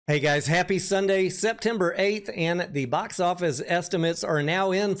Hey guys, happy Sunday, September 8th, and the box office estimates are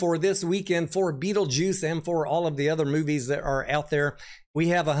now in for this weekend for Beetlejuice and for all of the other movies that are out there. We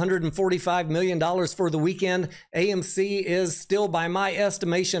have $145 million for the weekend. AMC is still, by my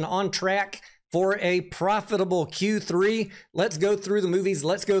estimation, on track for a profitable Q3. Let's go through the movies,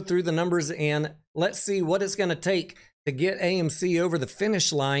 let's go through the numbers, and let's see what it's going to take to get AMC over the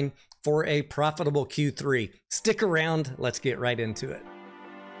finish line for a profitable Q3. Stick around, let's get right into it.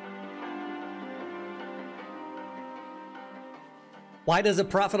 Why does a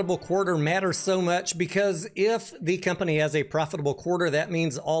profitable quarter matter so much? Because if the company has a profitable quarter, that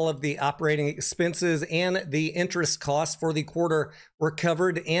means all of the operating expenses and the interest costs for the quarter were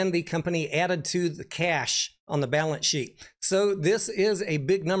covered and the company added to the cash on the balance sheet. So this is a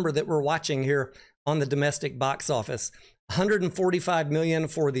big number that we're watching here on the domestic box office. 145 million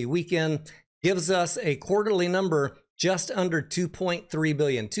for the weekend gives us a quarterly number just under 2.3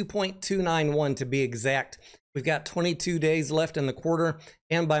 billion, 2.291 to be exact. We've got 22 days left in the quarter,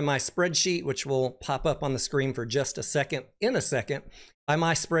 and by my spreadsheet, which will pop up on the screen for just a second, by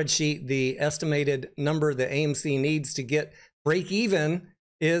my spreadsheet, the estimated number that AMC needs to get break even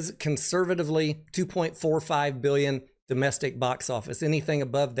is conservatively 2.45 billion domestic box office. Anything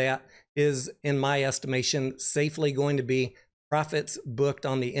above that is, in my estimation, safely going to be profits booked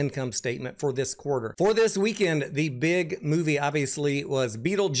on the income statement for this quarter. For this weekend, the big movie obviously was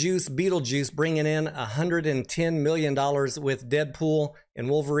Beetlejuice bringing in $110 million with Deadpool and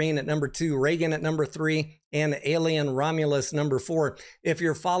Wolverine at number 2, Reagan at number 3, and Alien Romulus number 4. If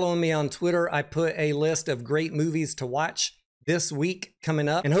you're following me on Twitter, I put a list of great movies to watch this week coming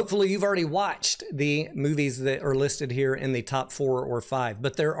up, and hopefully you've already watched the movies that are listed here in the top 4 or 5,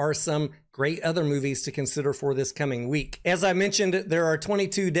 but there are some great other movies to consider for this coming week. As I mentioned, there are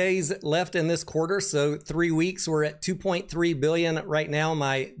 22 days left in this quarter, so 3 weeks. We're at 2.3 billion right now.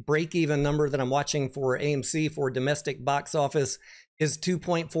 My break-even number that I'm watching for AMC for domestic box office is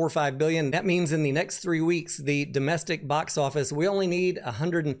 2.45 billion. That means in the next 3 weeks, the domestic box office, we only need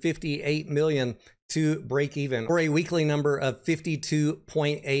 158 million to break even, or a weekly number of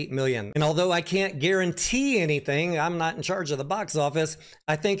 52.8 million. And although I can't guarantee anything, I'm not in charge of the box office,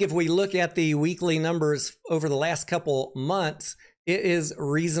 I think if we look at the weekly numbers over the last couple months, it is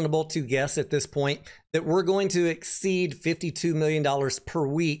reasonable to guess at this point that we're going to exceed $52 million per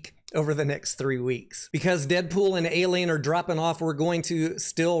week over the next 3 weeks. Because Deadpool and Alien are dropping off, we're going to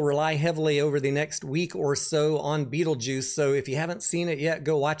still rely heavily over the next week or so on Beetlejuice. So if you haven't seen it yet,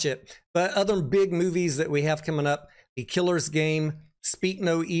 go watch it. But other big movies that we have coming up, The Killer's Game, Speak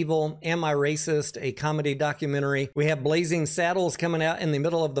No Evil, Am I Racist, a comedy documentary. We have Blazing Saddles coming out in the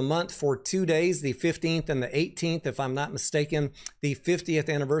middle of the month for 2 days, the 15th and the 18th, if I'm not mistaken, the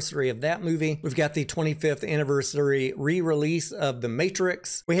 50th anniversary of that movie. We've got the 25th anniversary re-release of The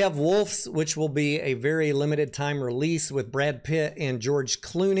Matrix. We have Wolves, which will be a very limited time release with Brad Pitt and George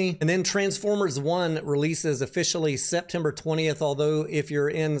Clooney. And then Transformers 1 releases officially September 20th, although if you're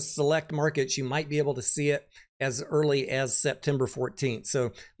in select markets, you might be able to see it as early as September 14th.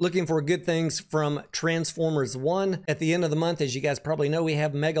 So looking for good things from Transformers 1. At the end of the month, as you guys probably know, we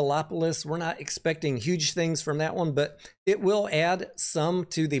have Megalopolis. We're not expecting huge things from that one, but it will add some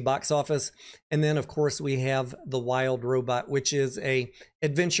to the box office. And then, of course, we have The Wild Robot, which is a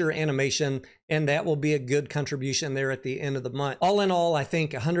adventure animation, and that will be a good contribution there at the end of the month. All in all, I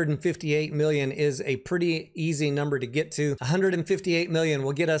think 158 million is a pretty easy number to get to. 158 million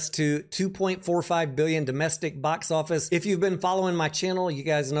will get us to 2.45 billion domestic box office. If you've been following my channel, you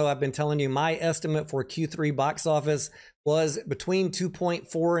guys know I've been telling you my estimate for Q3 box office was between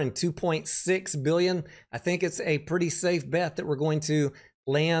 2.4 and 2.6 billion. I think it's a pretty safe bet that we're going to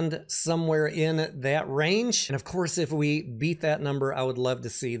land somewhere in that range. And of course, if we beat that number, I would love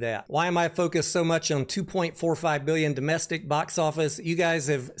to see that. Why am I focused so much on 2.45 billion domestic box office? You guys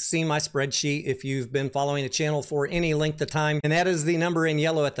have seen my spreadsheet if you've been following the channel for any length of time, and that is the number in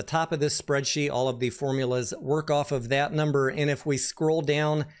yellow at the top of this spreadsheet. All of the formulas work off of that number. And if we scroll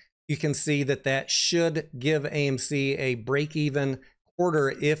down, you can see that that should give AMC a break-even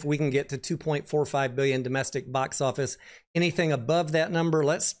quarter if we can get to 2.45 billion domestic box office. Anything above that number,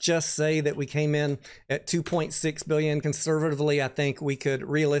 let's just say that we came in at 2.6 billion. Conservatively, I think we could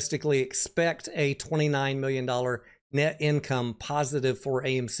realistically expect a $29 million net income positive for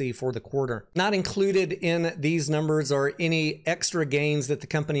AMC for the quarter. Not included in these numbers are any extra gains that the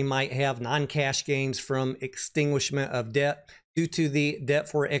company might have, non-cash gains from extinguishment of debt. due to the debt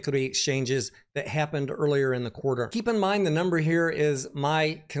for equity exchanges that happened earlier in the quarter. Keep in mind the number here is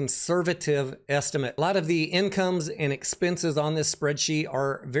my conservative estimate. A lot of the incomes and expenses on this spreadsheet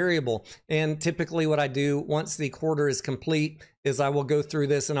are variable, and typically what I do once the quarter is complete is I will go through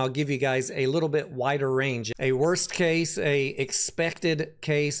this and I'll give you guys a little bit wider range, a worst case, a expected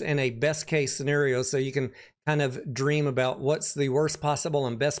case, and a best case scenario, so you can kind of dream about what's the worst possible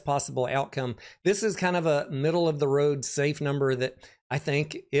and best possible outcome. This is kind of a middle of the road safe number that I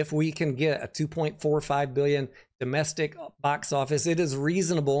think if we can get a 2.45 billion domestic box office, it is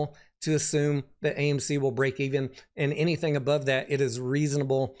reasonable to assume that AMC will break even, and anything above that, it is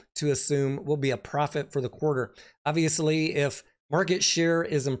reasonable to assume will be a profit for the quarter. Obviously, if market share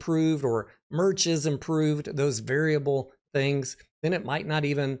is improved or merch is improved, those variable things, then it might not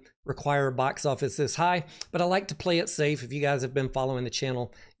even require a box office this high, but I like to play it safe. If you guys have been following the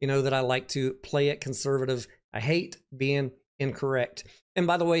channel, you know that I like to play it conservative. I hate being incorrect. And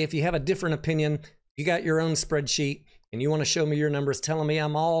by the way, if you have a different opinion, you got your own spreadsheet and you want to show me your numbers telling me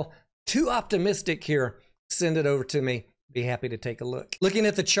I'm all too optimistic here, send it over to me. Be happy to take a look. Looking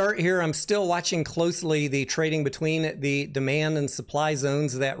at the chart here, I'm still watching closely the trading between the demand and supply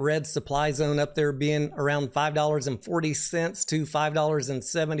zones. That red supply zone up there being around $5.40 to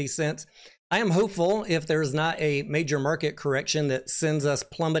 $5.70. I am hopeful, if there's not a major market correction that sends us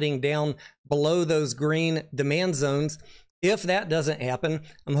plummeting down below those green demand zones, if that doesn't happen,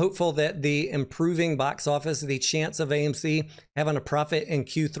 I'm hopeful that the improving box office, the chance of AMC having a profit in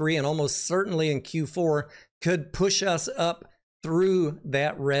Q3 and almost certainly in Q4 could push us up through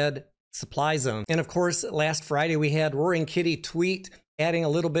that red supply zone. And of course, last Friday we had Roaring Kitty tweet adding a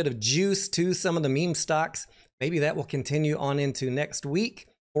little bit of juice to some of the meme stocks. Maybe that will continue on into next week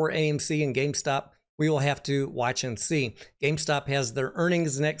for AMC and GameStop. We will have to watch and see. GameStop has their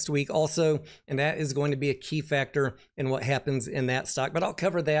earnings next week also, and that is going to be a key factor in what happens in that stock, but I'll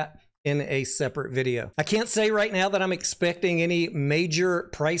cover that in a separate video. I can't say right now that I'm expecting any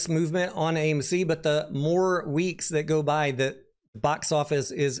major price movement on AMC, but the more weeks that go by that box office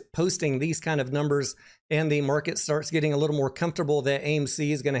is posting these kind of numbers and the market starts getting a little more comfortable that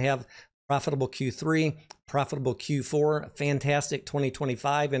AMC is going to have profitable Q3, profitable Q4, a fantastic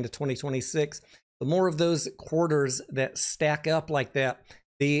 2025 into 2026. The more of those quarters that stack up like that,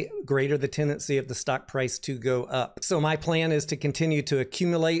 the greater the tendency of the stock price to go up. So my plan is to continue to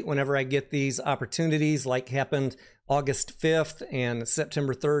accumulate whenever I get these opportunities, like happened August 5th and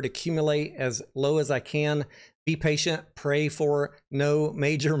September 3rd, accumulate as low as I can. Be patient, pray for no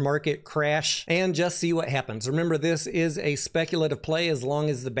major market crash, and just see what happens. Remember, this is a speculative play as long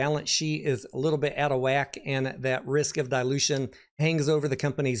as the balance sheet is a little bit out of whack and that risk of dilution hangs over the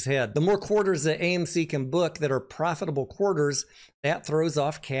company's head. The more quarters that AMC can book that are profitable quarters, that throws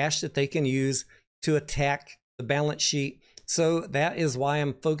off cash that they can use to attack the balance sheet. So that is why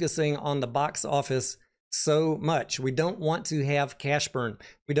I'm focusing on the box office so much. We don't want to have cash burn.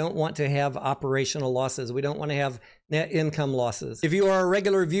 We don't want to have operational losses. We don't want to have net income losses. If you are a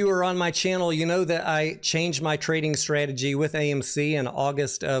regular viewer on my channel, you know that I changed my trading strategy with AMC in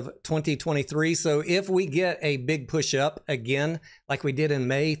August of 2023. So if we get a big push up again, like we did in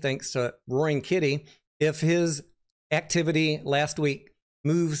May, thanks to Roaring Kitty, if his activity last week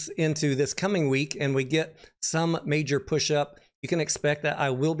moves into this coming week and we get some major push up, you can expect that I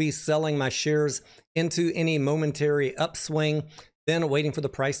will be selling my shares into any momentary upswing, then waiting for the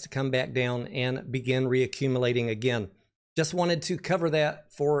price to come back down and begin reaccumulating again. Just wanted to cover that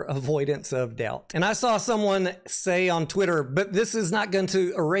for avoidance of doubt. And I saw someone say on Twitter, but this is not going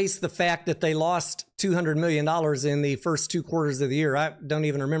to erase the fact that they lost $200 million in the first 2 quarters of the year. I don't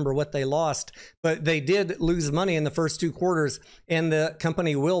even remember what they lost, but they did lose money in the first 2 quarters, and the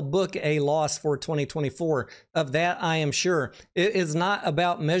company will book a loss for 2024. Of that, I am sure. It is not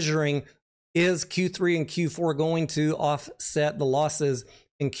about measuring, is Q3 and Q4 going to offset the losses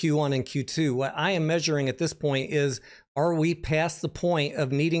in Q1 and Q2? What I am measuring at this point is, are we past the point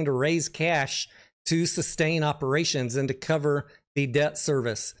of needing to raise cash to sustain operations and to cover the debt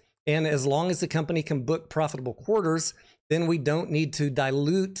service? And as long as the company can book profitable quarters, then we don't need to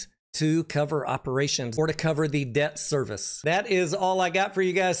dilute to cover operations or to cover the debt service. That is all I got for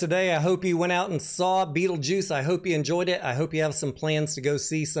you guys today. I hope you went out and saw Beetlejuice. I hope you enjoyed it. I hope you have some plans to go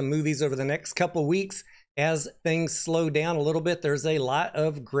see some movies over the next couple weeks. As things slow down a little bit, there's a lot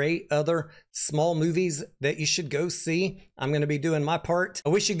of great other small movies that you should go see. I'm going to be doing my part. I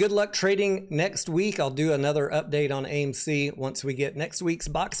wish you good luck trading next week. I'll do another update on AMC once we get next week's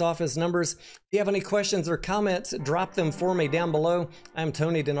box office numbers. If you have any questions or comments, drop them for me down below. I'm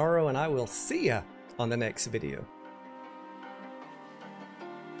Tony Denaro, and I will see ya on the next video.